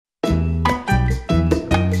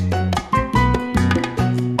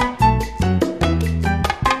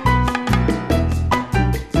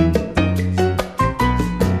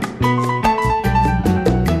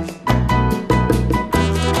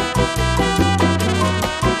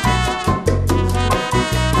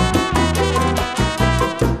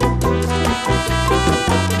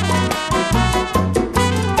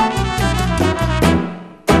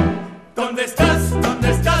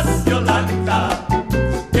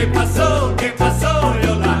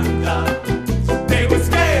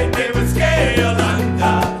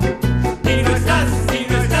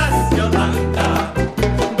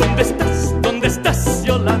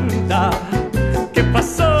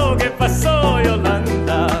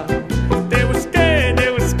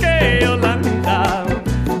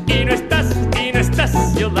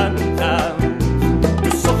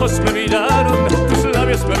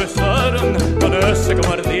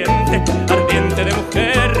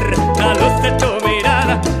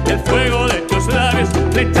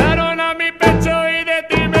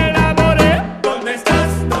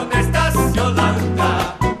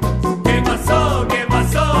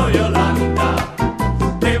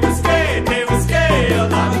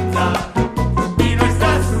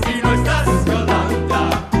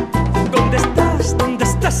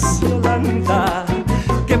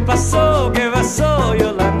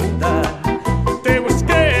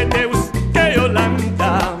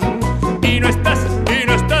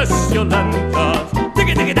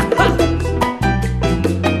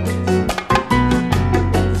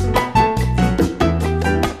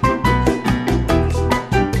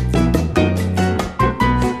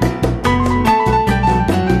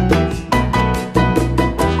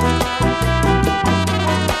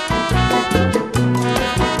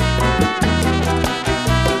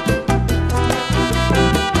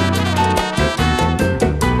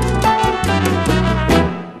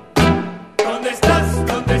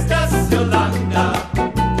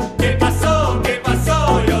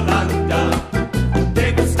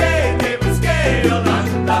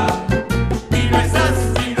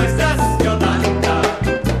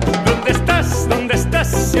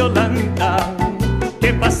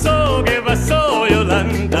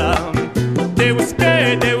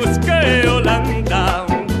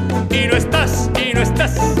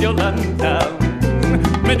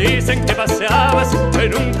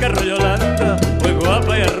en un carro Yolanda, muy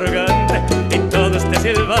guapa y arrogante, y todos te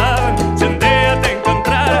silbaban si un día te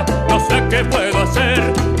encontrara. No sé qué puedo hacer,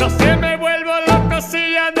 no sé, me vuelvo loco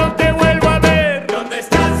si ya no te vuelvo a ver. ¿Dónde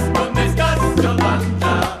estás,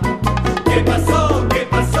 Yolanda? ¿Qué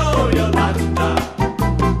pasó, Yolanda?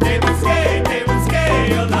 Te busqué,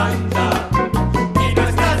 Yolanda, y no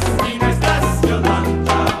estás,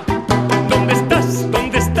 Yolanda.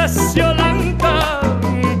 ¿Dónde estás, Yolanda?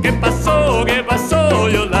 ¿Qué pasó,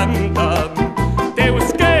 Yolanda? Te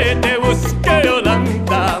busqué,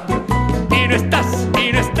 Yolanda, y no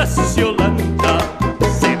estás, Yolanda.